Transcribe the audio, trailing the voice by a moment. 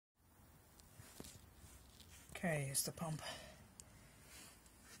Okay, here's the pump.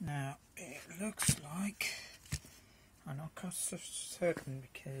 Now it looks like, I'm not so certain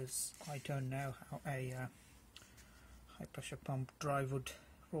because I don't know how a high pressure pump drive would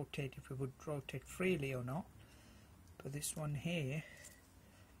rotate, if it would rotate freely or not, but this one here,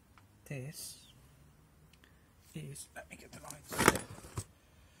 this is, let me get the lights,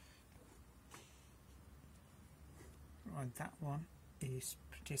 right, that one is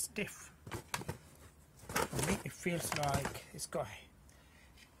pretty stiff. For me it feels like it's got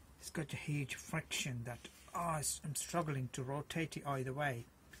a huge friction that I'm struggling to rotate it either way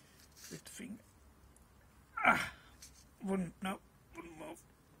with the finger. Wouldn't move.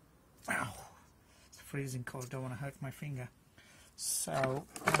 Ow, it's freezing cold, don't want to hurt my finger, so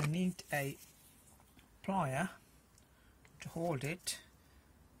I need a plier to hold it,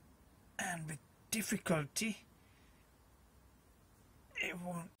 and with difficulty it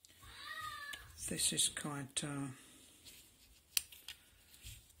won't. This is quite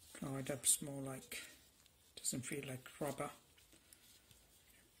dried up, small, like, doesn't feel like rubber.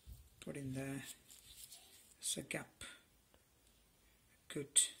 Put in there, there's a gap, a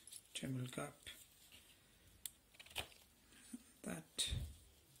good general gap. That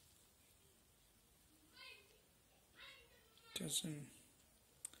doesn't,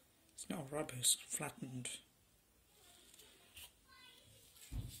 it's not rubber, it's flattened.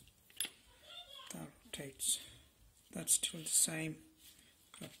 That rotates, that's still the same,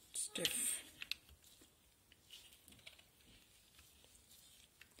 got stiff.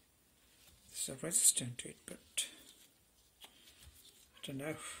 There's a resistance to it, but I don't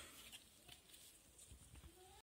know.